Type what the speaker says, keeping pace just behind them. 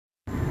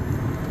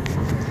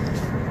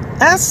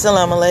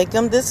Assalamu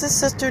alaikum. This is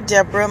Sister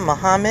Deborah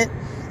Muhammad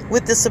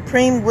with the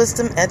Supreme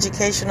Wisdom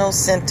Educational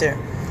Center.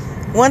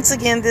 Once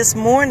again this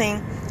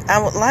morning,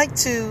 I would like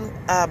to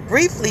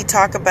briefly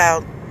talk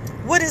about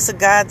what is a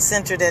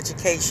God-centered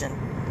education.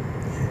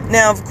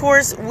 Now, of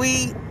course,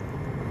 we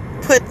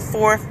put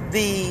forth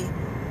the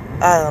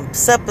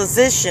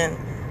supposition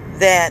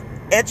that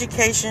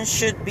education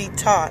should be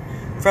taught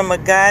from a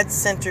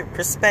God-centered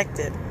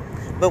perspective.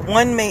 But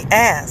one may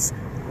ask,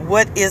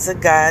 what is a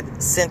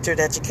God-centered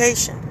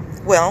education?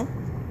 Well,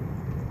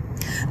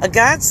 a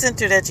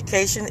God-centered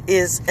education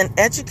is an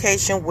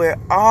education where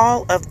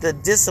all of the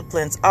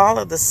disciplines, all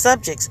of the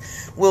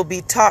subjects will be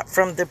taught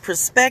from the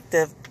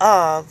perspective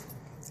of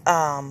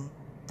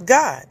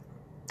God.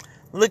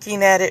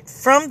 Looking at it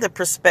from the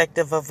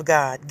perspective of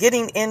God,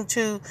 getting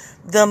into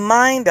the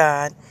mind of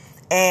God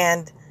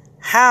and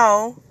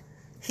how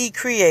He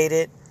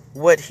created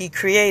what He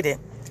created.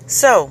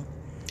 So,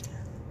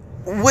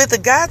 with a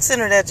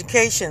God-centered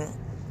education,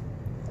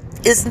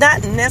 it's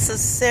not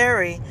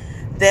necessary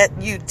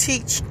that you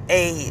teach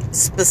a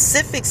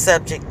specific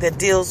subject that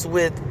deals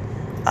with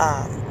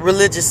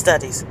religious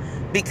studies,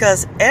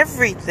 because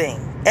every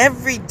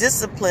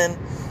discipline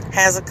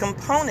has a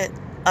component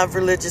of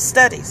religious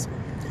studies.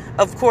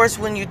 Of course,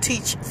 when you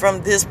teach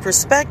from this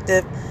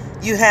perspective,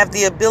 you have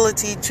the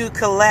ability to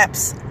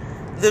collapse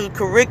the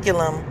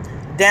curriculum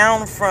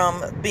down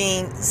from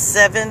being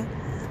 7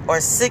 or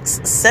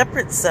 6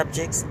 separate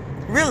subjects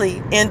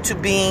really into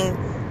being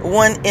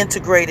one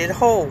integrated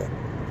whole.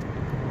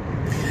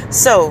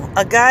 So,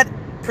 a God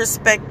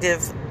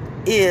perspective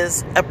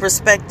is a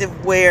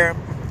perspective where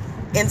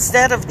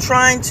instead of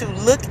trying to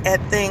look at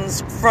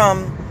things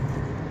from,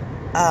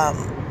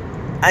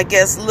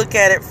 look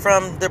at it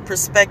from the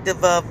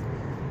perspective of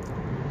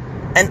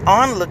an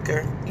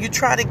onlooker, you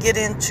try to get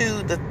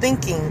into the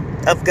thinking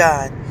of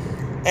God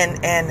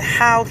and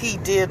how He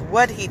did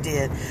what He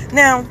did.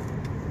 Now,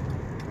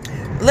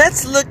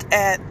 let's look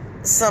at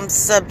some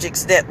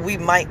subjects that we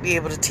might be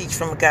able to teach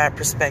from a God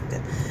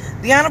perspective.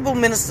 The Honorable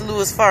Minister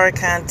Louis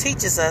Farrakhan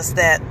teaches us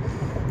that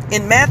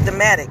in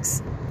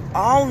mathematics,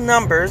 all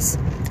numbers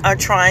are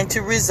trying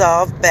to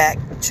resolve back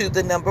to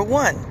the number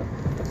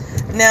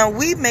 1. Now,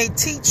 we may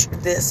teach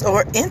this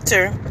or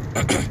enter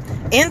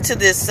into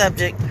this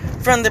subject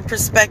from the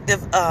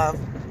perspective of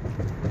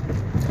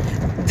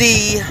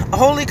the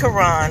Holy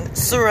Quran,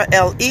 Surah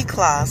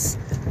Al-Ikhlas,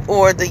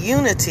 or the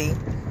Unity,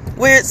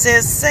 where it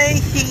says, say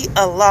He,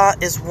 Allah,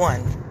 is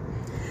one.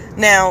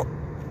 Now,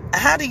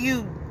 how do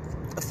you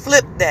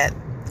flip that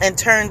and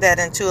turn that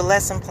into a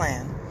lesson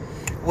plan?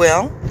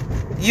 Well,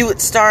 you would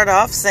start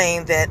off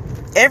saying that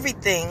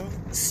everything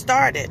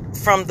started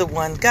from the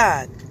one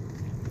God.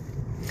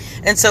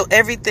 And so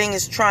everything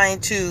is trying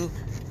to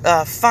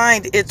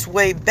find its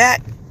way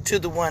back to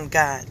the one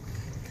God.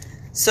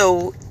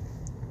 So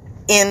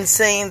in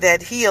saying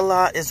that He,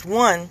 Allah, is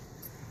one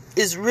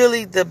is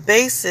really the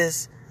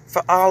basis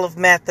for all of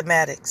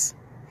mathematics.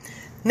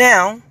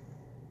 Now,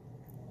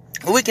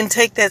 we can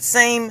take that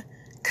same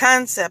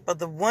concept of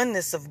the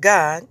oneness of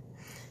God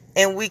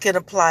and we can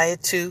apply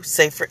it to,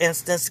 say, for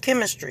instance,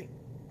 chemistry.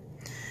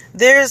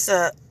 There's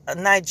a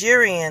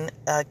Nigerian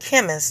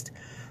chemist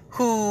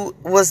who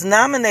was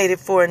nominated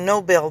for a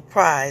Nobel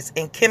Prize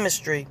in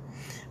chemistry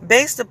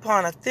based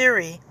upon a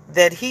theory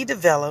that he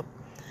developed,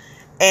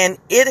 and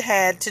it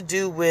had to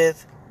do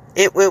with,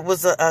 it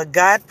was a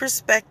God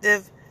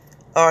perspective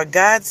or a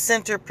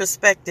God-centered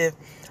perspective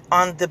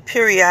on the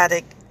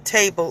periodic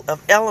table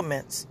of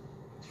elements,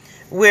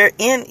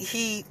 wherein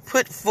he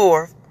put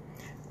forth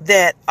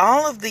that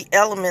all of the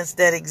elements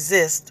that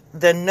exist,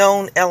 the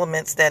known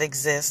elements that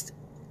exist,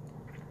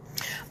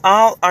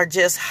 all are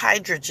just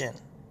hydrogen.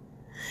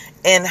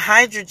 And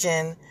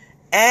hydrogen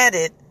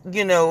added,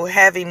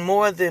 having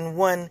more than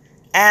one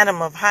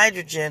atom of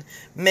hydrogen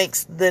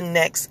makes the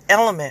next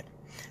element.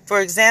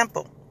 For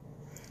example,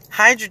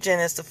 hydrogen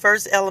is the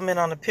first element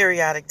on the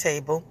periodic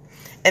table,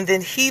 and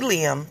then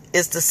helium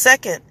is the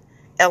second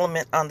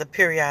element on the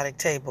periodic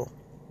table.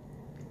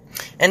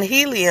 And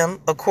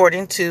helium,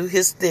 according to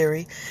his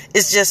theory,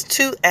 is just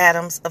 2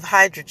 atoms of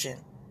hydrogen.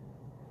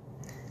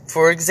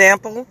 For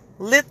example,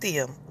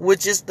 lithium,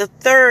 which is the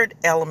third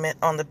element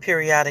on the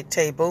periodic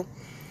table,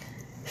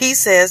 he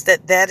says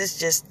that that is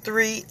just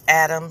 3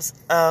 atoms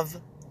of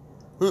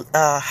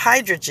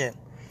hydrogen.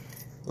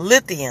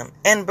 Lithium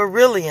and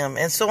beryllium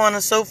and so on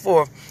and so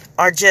forth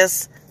are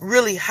just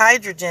really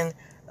hydrogen,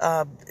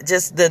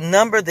 just the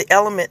number, the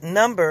element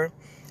number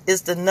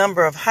is the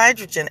number of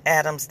hydrogen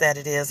atoms that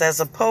it is, as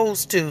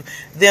opposed to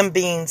them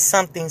being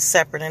something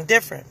separate and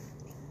different.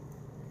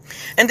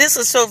 And this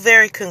is so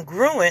very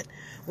congruent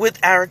with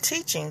our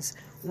teachings,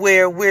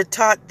 where we're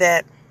taught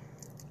that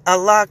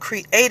Allah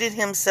created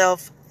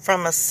Himself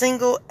from a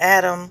single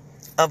atom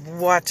of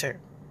water.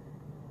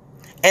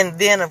 And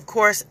then, of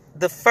course,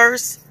 the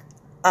first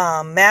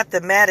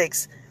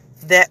mathematics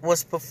that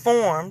was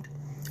performed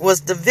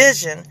was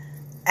division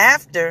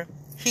after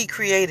He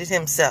created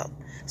Himself.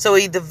 So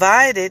He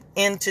divided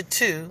into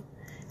 2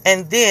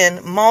 and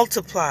then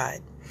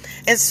multiplied.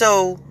 And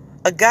so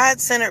A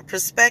God-centered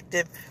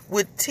perspective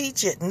would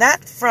teach it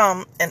not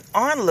from an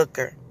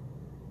onlooker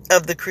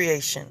of the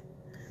creation,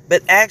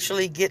 but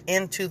actually get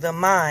into the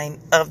mind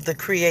of the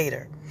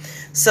Creator.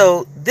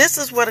 So this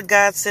is what a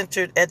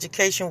God-centered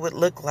education would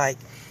look like.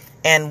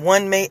 And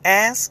one may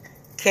ask,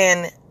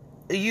 can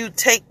you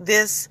take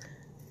this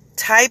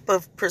type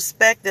of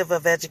perspective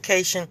of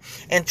education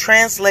and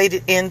translate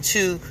it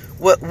into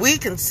what we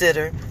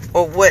consider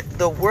or what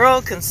the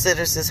world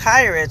considers as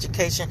higher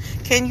education?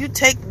 Can you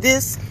take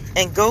this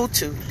and go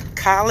to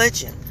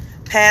college and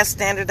pass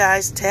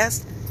standardized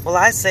tests? Well,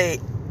 I say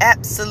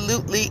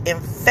absolutely,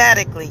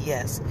 emphatically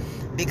yes,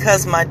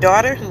 because my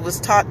daughter, who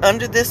was taught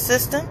under this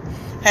system,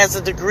 has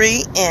a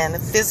degree in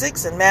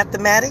physics and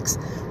mathematics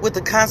with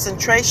a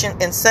concentration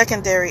in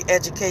secondary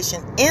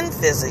education in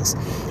physics,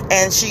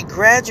 and she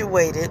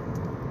graduated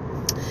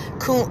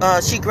cum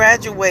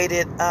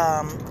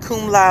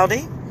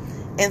laude,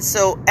 and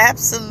so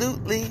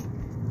absolutely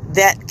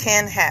that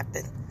can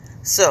happen.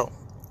 So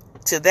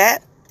to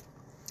that,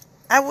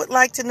 I would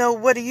like to know,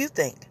 what do you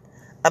think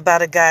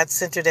about a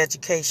God-centered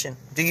education?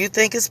 Do you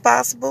think it's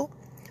possible?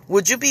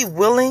 Would you be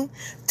willing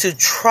to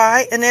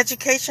try an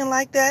education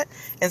like that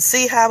and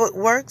see how it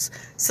works,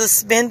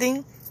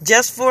 suspending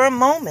just for a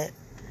moment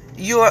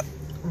your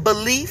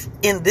belief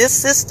in this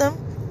system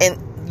and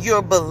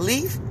your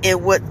belief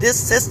in what this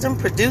system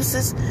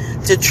produces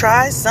to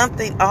try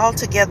something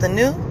altogether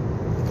new?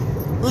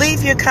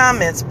 Leave your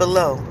comments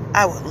below.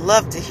 I would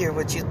love to hear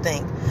what you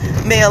think.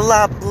 May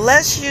Allah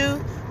bless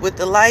you with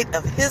the light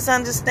of His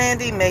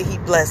understanding. May He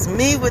bless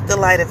me with the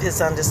light of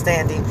His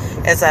understanding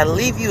as I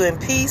leave you in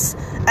peace.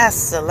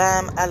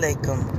 Assalamu alaikum.